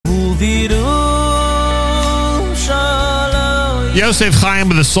Yosef Chaim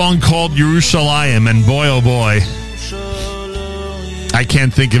with a song called Yerushalayim, and boy, oh boy, I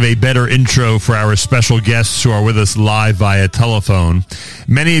can't think of a better intro for our special guests who are with us live via telephone.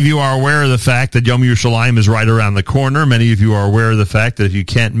 Many of you are aware of the fact that Yom Yerushalayim is right around the corner. Many of you are aware of the fact that if you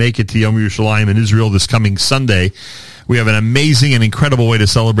can't make it to Yom Yerushalayim in Israel this coming Sunday, we have an amazing and incredible way to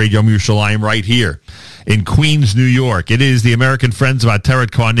celebrate Yom Yerushalayim right here in Queens, New York. It is the American Friends of Ateret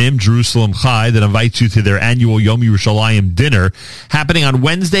Kohanim, Jerusalem Chai, that invites you to their annual Yom Yerushalayim dinner happening on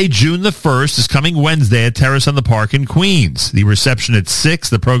Wednesday, June the 1st, this coming Wednesday at Terrace on the Park in Queens. The reception at 6,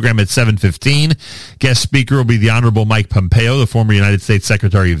 the program at 7:15. Guest speaker will be the Honorable Mike Pompeo, the former United States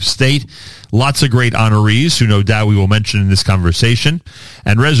Secretary of State. Lots of great honorees who no doubt we will mention in this conversation.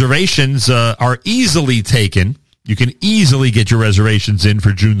 And reservations are easily taken. You can easily get your reservations in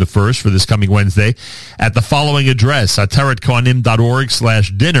for June the 1st for this coming Wednesday at the following address,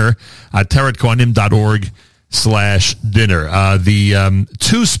 ateretkohanim.org/dinner, ateretkohanim.org/dinner. The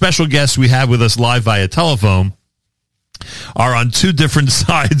two special guests we have with us live via telephone are on two different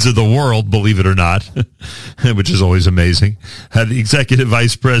sides of the world, believe it or not, which is always amazing. The Executive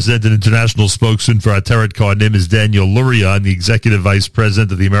Vice President and International Spokesman for Ateret Kohanim is Daniel Luria, and the Executive Vice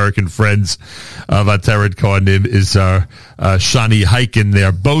President of the American Friends of Ateret Kohanim is Shani Heiken. They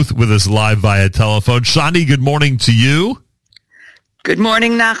are both with us live via telephone. Shani, good morning to you. Good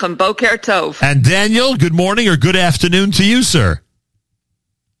morning, Nachum. Boker Tov. And Daniel, good morning or good afternoon to you, sir.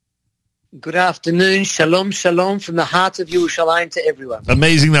 Good afternoon. Shalom, shalom from the heart of Yerushalayim to everyone.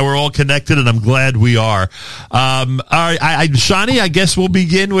 Amazing that we're all connected, and I'm glad we are. All right, Shani, I guess we'll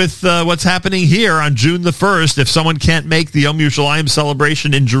begin with what's happening here on June the 1st. If someone can't make the Yom Yerushalayim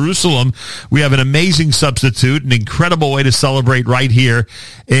celebration in Jerusalem, we have an amazing substitute, an incredible way to celebrate right here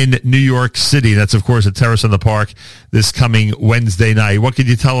in New York City. That's, of course, at Terrace on the Park this coming Wednesday night. What could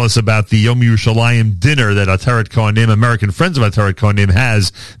you tell us about the Yom Yerushalayim dinner that Ateret Kohanim, American Friends of Ateret Kohanim,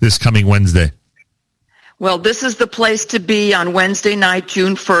 has this coming Wednesday? Well, this is the place to be on Wednesday night,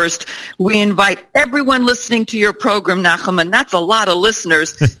 June 1st. We invite everyone listening to your program, Nachum, and that's a lot of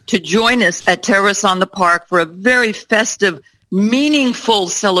listeners, to join us at Terrace on the Park for a very festive, meaningful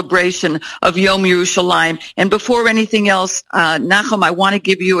celebration of Yom Yerushalayim. And before anything else, Nachum, I want to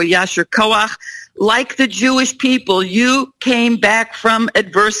give you a Yasher Koach. Like the Jewish people, you came back from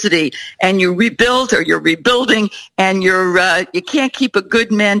adversity and you rebuilt, or you're rebuilding, and you can't keep a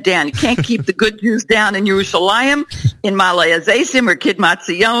good man down. You can't keep the good Jews down in Yerushalayim, in Malay Azazim, or Kidmat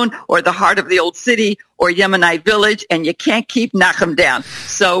Zion, or the heart of the old city, or Yemenite village, and you can't keep Nachum down.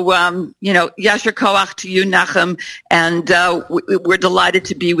 So, Yasher Koach to you, Nachum, and we're delighted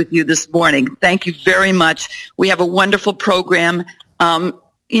to be with you this morning. Thank you very much. We have a wonderful program.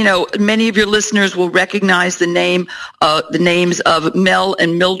 Many of your listeners will recognize the names of Mel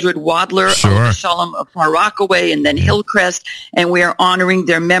and Mildred Wadler, sure, Shalom of Far Rockaway, and then Hillcrest, and we are honoring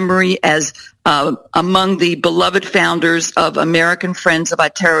their memory as among the beloved founders of American Friends of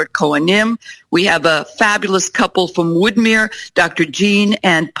Ateret Kohanim. We have a fabulous couple from Woodmere, Dr. Jean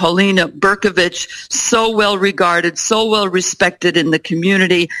and Paulina Berkovich, so well regarded, so well respected in the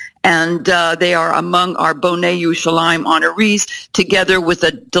community, and they are among our Bonei Yerushalayim honorees, together with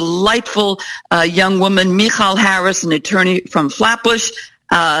a delightful young woman, Michal Harris, an attorney from Flatbush,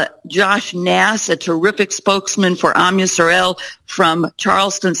 Josh Nass, a terrific spokesman for Am Yisrael from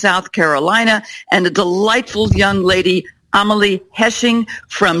Charleston, South Carolina, and a delightful young lady, Amelie Hesching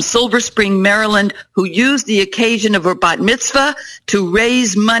from Silver Spring, Maryland, who used the occasion of her bat mitzvah to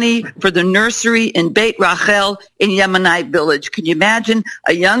raise money for the nursery in Beit Rachel in Yemenite village. Can you imagine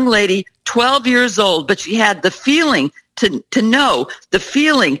a young lady, 12 years old, but she had the feeling to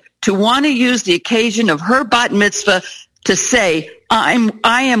want to use the occasion of her bat mitzvah to say, I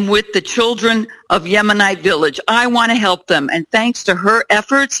am with the children of Yemenite village. I want to help them. And thanks to her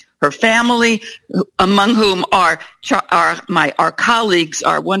efforts, her family, among whom are our colleagues,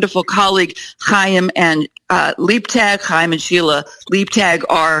 our wonderful colleague Chaim and Leibtag. Chaim and Sheila Leibtag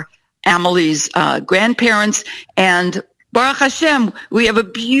are Amelie's grandparents, and Baruch Hashem, we have a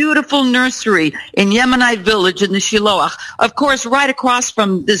beautiful nursery in Yemenite village in the Shiloach. Of course, right across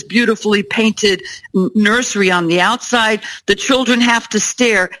from this beautifully painted nursery on the outside, the children have to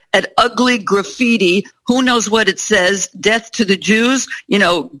stare at ugly graffiti. Who knows what it says? Death to the Jews,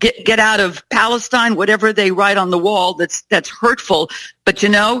 get out of Palestine, whatever they write on the wall that's hurtful. But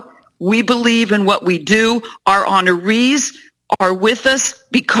we believe in what we do. Our honorees are with us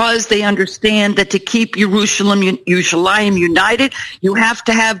because they understand that to keep Yerushalayim united, you have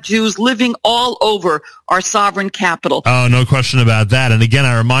to have Jews living all over our sovereign capital. Oh, no question about that. And again,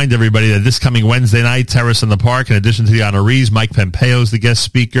 I remind everybody that this coming Wednesday night, Terrace in the Park, in addition to the honorees, Mike Pompeo is the guest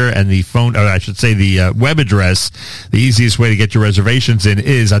speaker, and the phone, or I should say the web address, the easiest way to get your reservations in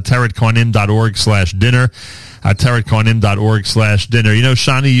is ateretkohanim.org/dinner. ateretkohanim.org/dinner. You know,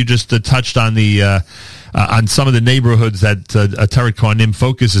 Shani, you just touched on the on some of the neighborhoods that Ateret Kohanim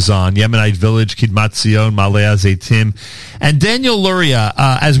focuses on, Yemenite Village, Kidmat Zion, Ma'aleh HaZeitim. And Daniel Luria,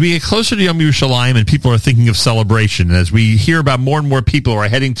 as we get closer to Yom Yerushalayim and people are thinking of celebration, as we hear about more and more people who are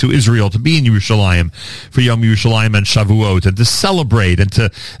heading to Israel to be in Yerushalayim for Yom Yerushalayim and Shavuot, and to celebrate and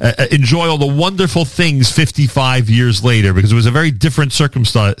to enjoy all the wonderful things 55 years later, because it was a very different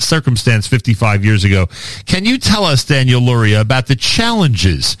circumstance 55 years ago. Can you tell us, Daniel Luria, about the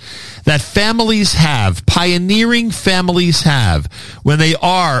challenges that families have, pioneering families have, when they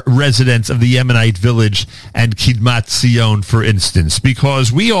are residents of the Yemenite village and Kidmat Zion, for instance?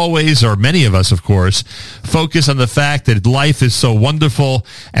 Because we always, or many of us, of course, focus on the fact that life is so wonderful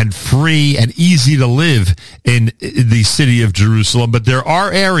and free and easy to live in the city of Jerusalem, but there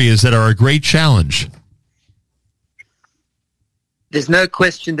are areas that are a great challenge. There's no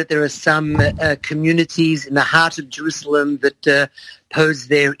question that there are some communities in the heart of Jerusalem that pose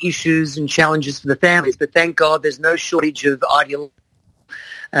their issues and challenges for the families. But thank God there's no shortage of ideal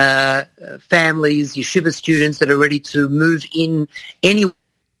families, yeshiva students that are ready to move in anywhere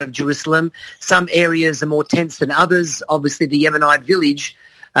of Jerusalem. Some areas are more tense than others. Obviously, the Yemenite village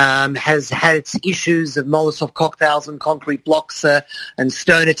has had its issues of Molotov cocktails and concrete blocks and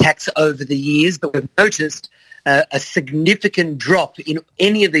stone attacks over the years, but we've noticed a significant drop in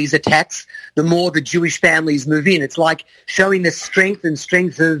any of these attacks the more the Jewish families move in. It's like showing the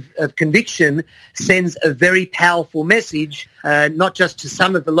strength of conviction sends a very powerful message, not just to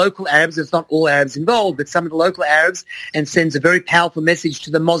some of the local Arabs, it's not all Arabs involved, but some of the local Arabs, and sends a very powerful message to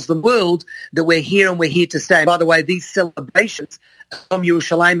the Muslim world that we're here and we're here to stay. And by the way, these celebrations from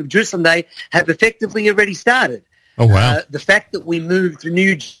Yerushalayim of Jerusalem Day have effectively already started. Oh, wow. The fact that we moved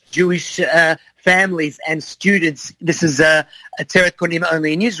new Jewish families and students, this is a Ateret Kohanim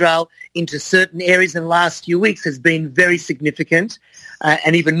only in Israel, into certain areas in the last few weeks has been very significant.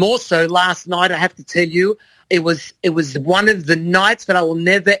 And even more so, last night, I have to tell you, it was one of the nights that I will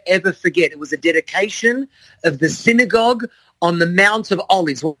never, ever forget. It was a dedication of the synagogue on the Mount of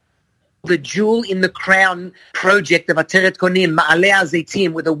Olives, the jewel in the crown project of Ateret Kohanim, Ma'aleh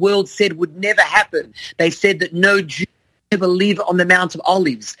HaZeitim, where the world said would never happen. They said that no Jew ever live on the Mount of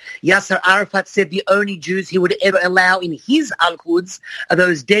Olives. Yasser Arafat said the only Jews he would ever allow in his Al-Quds are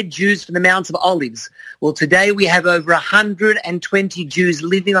those dead Jews from the Mount of Olives. Well, today we have over 120 Jews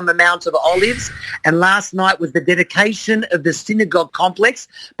living on the Mount of Olives, and last night was the dedication of the synagogue complex.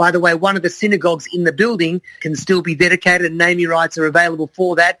 By the way, one of the synagogues in the building can still be dedicated, and naming rights are available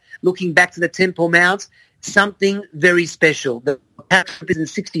for that. Looking back to the Temple Mount, something very special. The paratroop is in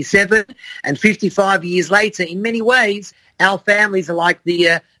 67, and 55 years later, in many ways, our families are like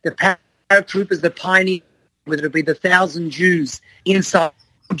the paratroopers, the pioneers, whether it be the 1,000 Jews inside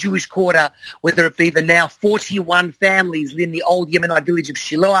the Jewish quarter, whether it be the now 41 families in the old Yemenite village of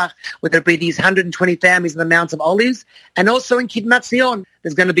Shiloach, whether it be these 120 families in the Mount of Olives, and also in Kidmat Zion.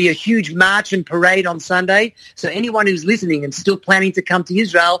 There's going to be a huge march and parade on Sunday. So anyone who's listening and still planning to come to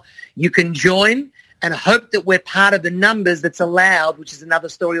Israel, you can join and hope that we're part of the numbers that's allowed, which is another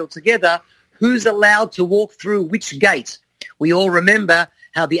story altogether. Who's allowed to walk through which gate? We all remember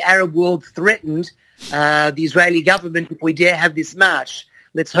how the Arab world threatened the Israeli government if we dare have this march.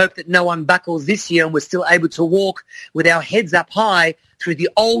 Let's hope that no one buckles this year and we're still able to walk with our heads up high through the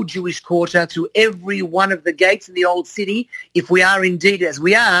old Jewish quarter, through every one of the gates in the old city, if we are indeed, as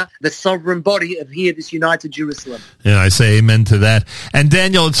we are, the sovereign body of here, this united Jerusalem. Yeah, I say amen to that. And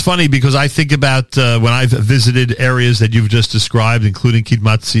Daniel, it's funny because I think about when I've visited areas that you've just described, including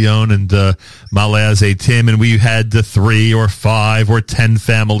Kidmat Zion and Ma'aleh HaZeitim, and we had 3 or 5 or 10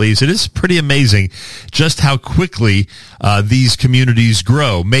 families. It is pretty amazing just how quickly these communities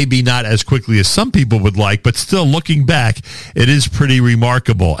grow. Maybe not as quickly as some people would like, but still, looking back, it is pretty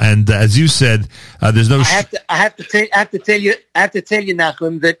remarkable. And as you said, there's no. I have to tell you,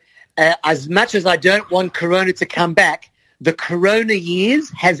 Nachum, that as much as I don't want Corona to come back, the Corona years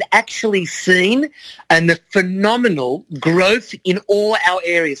has actually seen a phenomenal growth in all our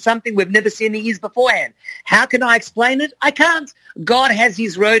areas, something we've never seen in the years beforehand. How can I explain it? I can't. God has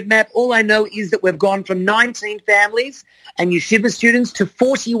his roadmap. All I know is that we've gone from 19 families and yeshiva students to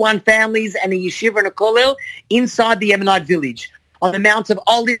 41 families and a yeshiva and a kollel inside the Yemenite village. On the Mount of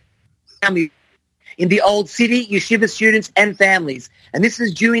Olives, in the Old City, yeshiva students and families. And this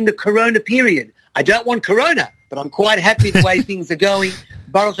is during the Corona period. I don't want Corona, but I'm quite happy the way things are going.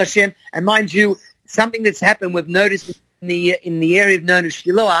 Baruch Hashem. And mind you, something that's happened, we've noticed in the area known as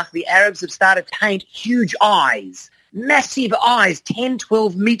Shiloach, the Arabs have started to paint huge eyes, massive eyes, 10,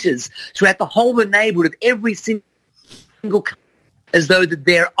 12 meters throughout the whole of the neighborhood of every single country, as though that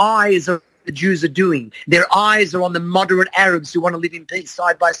their eyes are the Jews are doing. Their eyes are on the moderate Arabs who want to live in peace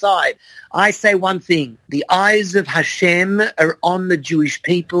side by side. I say one thing. The eyes of Hashem are on the Jewish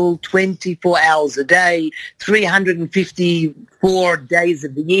people 24 hours a day, 354 days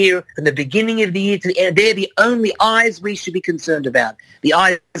of the year, from the beginning of the year to the end. They're the only eyes we should be concerned about, the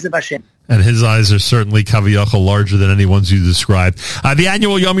eyes of Hashem. And his eyes are certainly kaviyachol larger than any ones you described. The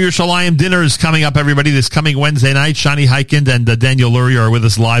annual Yom Yerushalayim dinner is coming up, everybody, this coming Wednesday night. Shani Heikind and Daniel Luria are with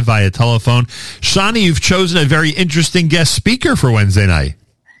us live via telephone. Shani, you've chosen a very interesting guest speaker for Wednesday night.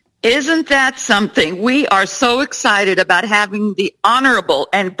 Isn't that something? We are so excited about having the honorable,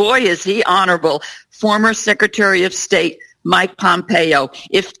 and boy is he honorable, former Secretary of State Mike Pompeo.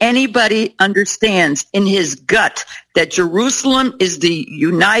 If anybody understands in his gut that Jerusalem is the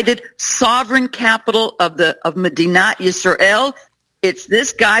united sovereign capital of Medinat Yisrael, it's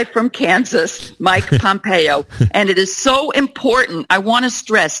this guy from Kansas, Mike Pompeo. And it is so important, I want to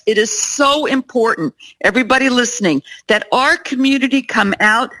stress, it is so important, everybody listening, that our community come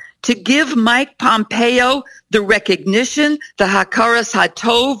out to give Mike Pompeo the recognition, the Hakaras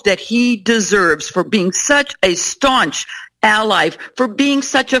Hatov that he deserves for being such a staunch ally, for being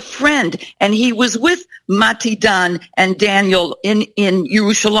such a friend. And he was with Mati Dan and Daniel in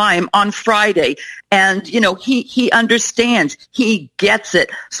Yerushalayim on Friday. And, you know, he understands. He gets it.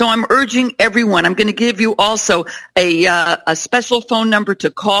 So I'm urging everyone. I'm going to give you also a special phone number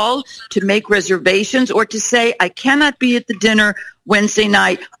to call to make reservations or to say, I cannot be at the dinner Wednesday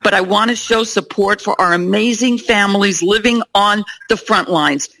night, but I want to show support for our amazing families living on the front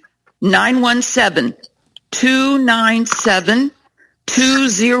lines.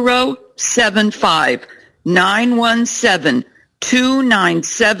 917-297-2075.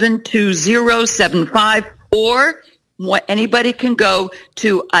 917-297-2075. Or anybody can go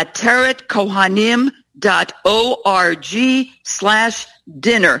to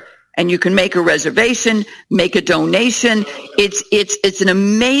ateretkohanim.org/dinner. And you can make a reservation, make a donation. It's an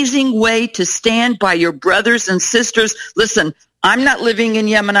amazing way to stand by your brothers and sisters. Listen, I'm not living in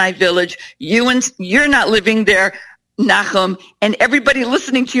Yemenite Village. You're not living there, Nachum, and everybody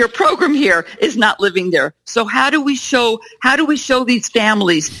listening to your program here is not living there. So how do we show these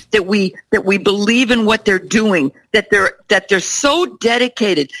families that we believe in what they're doing, that they're so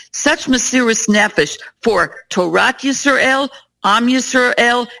dedicated, such Mesiras Nefesh for Torah Yisrael, Am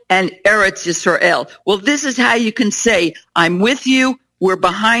Yisrael, and Eretz Yisrael. Well, this is how you can say, I'm with you, we're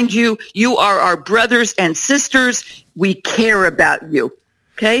behind you, you are our brothers and sisters, we care about you.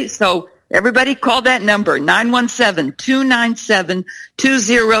 Okay, so everybody call that number,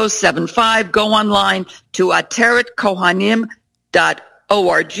 917-297-2075. Go online to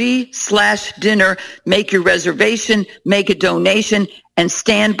ateretkohanim.org/dinner. Make your reservation, make a donation, and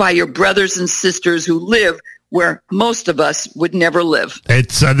stand by your brothers and sisters who live where most of us would never live.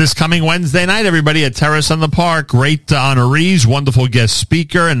 It's this coming Wednesday night, everybody, at Terrace on the Park. Great honorees, wonderful guest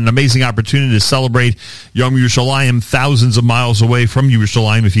speaker, and an amazing opportunity to celebrate Yom Yerushalayim thousands of miles away from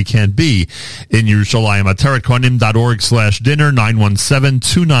Yerushalayim if you can't be in Yerushalayim. ateretkohanim.org/dinner,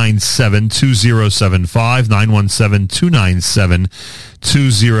 917-297-2075,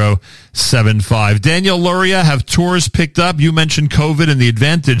 917-297-2075. Daniel Luria, have tours picked up? You mentioned COVID and the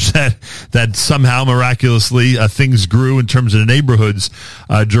advantage that somehow miraculously things grew in terms of the neighborhoods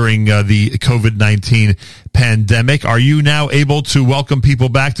during the COVID-19 pandemic. Are you now able to welcome people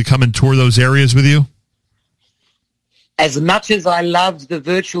back to come and tour those areas with you? As much as I loved the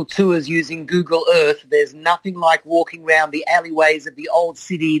virtual tours using Google Earth, there's nothing like walking around the alleyways of the Old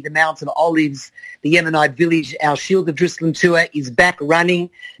City, the Mount of Olives, the Yemenite Village. Our Shield of Jerusalem tour is back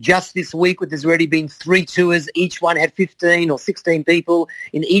running just this week. There's already been 3 tours. Each one had 15 or 16 people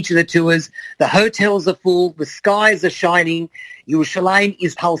in each of the tours. The hotels are full. The skies are shining. Yerushalayim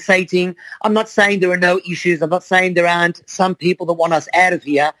is pulsating. I'm not saying there are no issues. I'm not saying there aren't some people that want us out of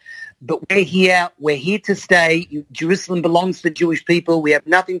here. But we're here to stay. Jerusalem belongs to the Jewish people. We have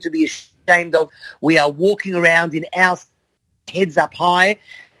nothing to be ashamed of. We are walking around in our heads up high.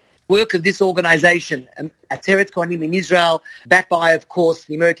 Work of this organization, Ateret Kohanim in Israel, backed by, of course,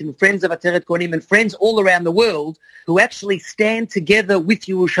 the American Friends of Ateret Kohanim and friends all around the world who actually stand together with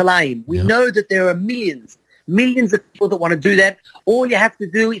Yerushalayim. We know that there are millions of people that want to do that. All you have to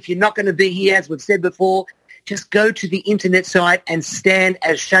do, if you're not going to be here, as we've said before, just go to the internet site and stand,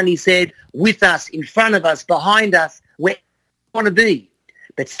 as Shani said, with us, in front of us, behind us, where you want to be.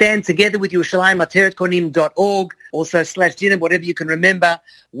 But stand together with Yerushalayim, ateretkonim.org, also /dinner, whatever you can remember.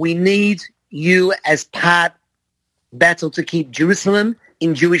 We need you as part battle to keep Jerusalem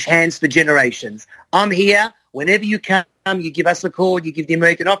in Jewish hands for generations. I'm here. Whenever you come, you give us a call, you give the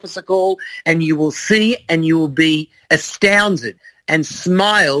American office a call, and you will see and you will be astounded and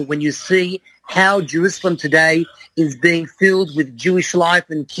smile when you see how Jerusalem today is being filled with Jewish life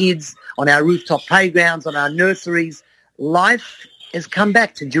and kids on our rooftop playgrounds, on our nurseries. Life has come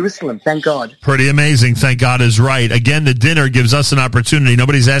back to Jerusalem, thank God. Pretty amazing. Thank God is right. Again, the dinner gives us an opportunity.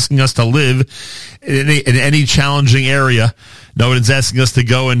 Nobody's asking us to live in any challenging area. Nobody's asking us to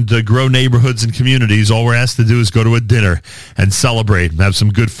go and grow neighborhoods and communities. All we're asked to do is go to a dinner and celebrate and have some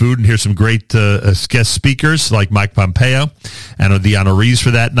good food and hear some great guest speakers like Mike Pompeo and the honorees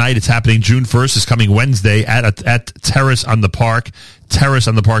for that night. It's happening June 1st. It's coming Wednesday at Terrace on the Park. Terrace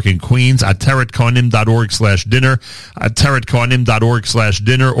on the Park in Queens, at ateretkohanim.org/dinner, at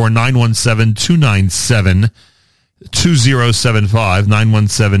ateretkohanim.org/dinner, or 917-297-2075,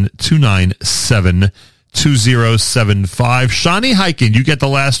 917-297-2075. Shani Heiken, you get the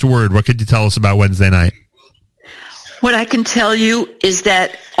last word. What could you tell us about Wednesday night? What I can tell you is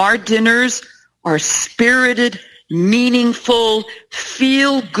that our dinners are spirited, meaningful,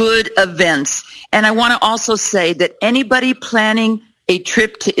 feel-good events. And I want to also say that anybody planning a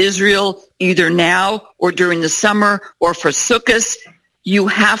trip to Israel, either now or during the summer or for Sukkot, you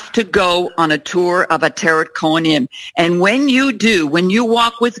have to go on a tour of Ateret Kohanim. And when you do, when you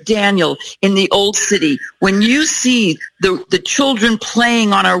walk with Daniel in the Old City, when you see the children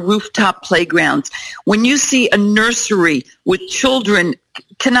playing on our rooftop playgrounds, when you see a nursery with children,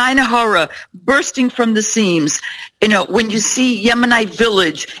 Kanai Nahara, bursting from the seams, when you see Yemenite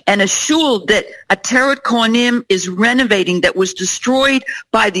village and a shul that Ateret Kohanim is renovating that was destroyed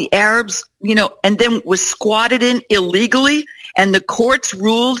by the Arabs, and then was squatted in illegally, and the courts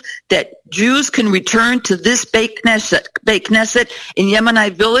ruled that Jews can return to this Beit Knesset in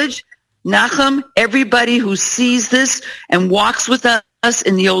Yemenite village. Nachum, everybody who sees this and walks with us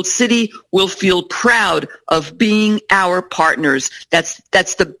in the Old City will feel proud of being our partners. That's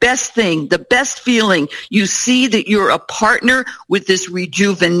the best thing, the best feeling. You see that you're a partner with this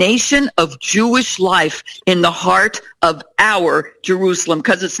rejuvenation of Jewish life in the heart of our Jerusalem,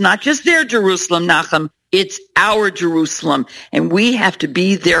 because it's not just their Jerusalem, Nachum. It's our Jerusalem, and we have to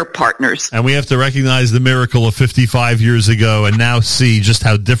be their partners. And we have to recognize the miracle of 55 years ago and now see just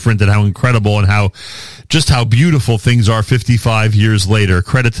how different and how incredible and how beautiful things are 55 years later.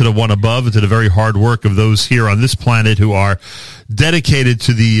 Credit to the one above and to the very hard work of those here on this planet who are dedicated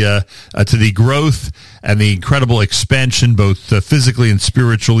to the growth and the incredible expansion, both physically and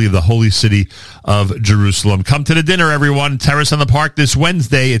spiritually, of the holy city of Jerusalem. Come to the dinner, everyone. Terrace on the Park this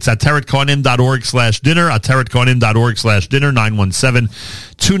Wednesday. It's at ateretkohanim.org/dinner, ateretkohanim.org/dinner,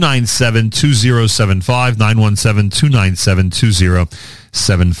 917-297-2075,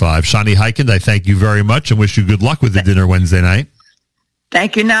 917-297-2075. Shani Heiken, I thank you very much and wish you good luck with the dinner Wednesday night.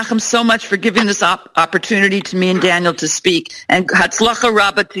 Thank you, Nachum, so much for giving this opportunity to me and Daniel to speak. And Hatzlacha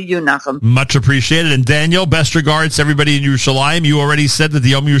Rabbah to you, Nachum. Much appreciated. And Daniel, best regards to everybody in Yerushalayim. You already said that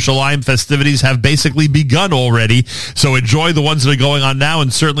the Yom Yerushalayim festivities have basically begun already. So enjoy the ones that are going on now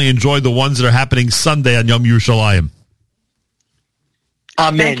and certainly enjoy the ones that are happening Sunday on Yom Yerushalayim.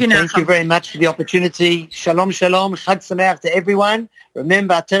 Amen. Thank you very much for the opportunity. Shalom, shalom. Chag Sameach to everyone.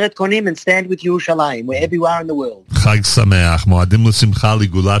 Remember, Ateret Kohanim and stand with Yerushalayim, wherever you are in the world. Chag Sameach. Moadim l'simcha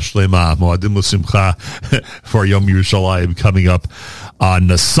ligula shlema. Moadim l'simcha for Yom Yerushalayim coming up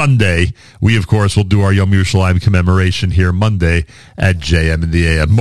on Sunday. We, of course, will do our Yom Yerushalayim commemoration here Monday at JM in the AM.